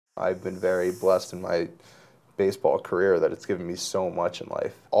I've been very blessed in my baseball career that it's given me so much in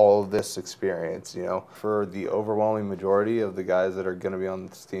life. All of this experience, you know, for the overwhelming majority of the guys that are going to be on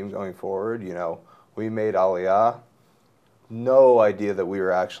this team going forward, you know, we made Aliyah, no idea that we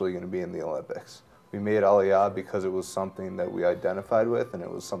were actually going to be in the Olympics. We made Aliyah because it was something that we identified with, and it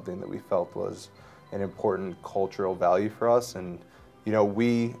was something that we felt was an important cultural value for us. And you know,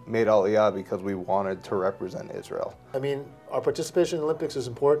 we made Aliyah because we wanted to represent Israel. I mean, our participation in the Olympics is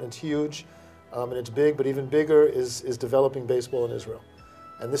important, it's huge, and it's big, but even bigger is developing baseball in Israel.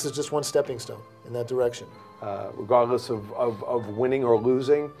 And this is just one stepping stone in that direction. Regardless of winning or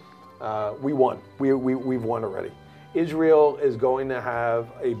losing, we won. We've won already. Israel is going to have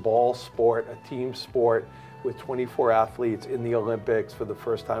a ball sport, a team sport, with 24 athletes in the Olympics for the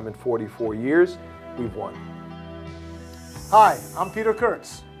first time in 44 years. We've won. Hi, I'm Peter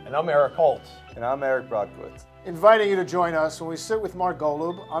Kurz. And I'm Eric Holtz. And I'm Eric Brodkowitz. Inviting you to join us when we sit with Mark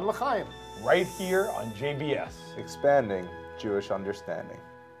Golub on L'chaim. Right here on JBS. Expanding Jewish understanding.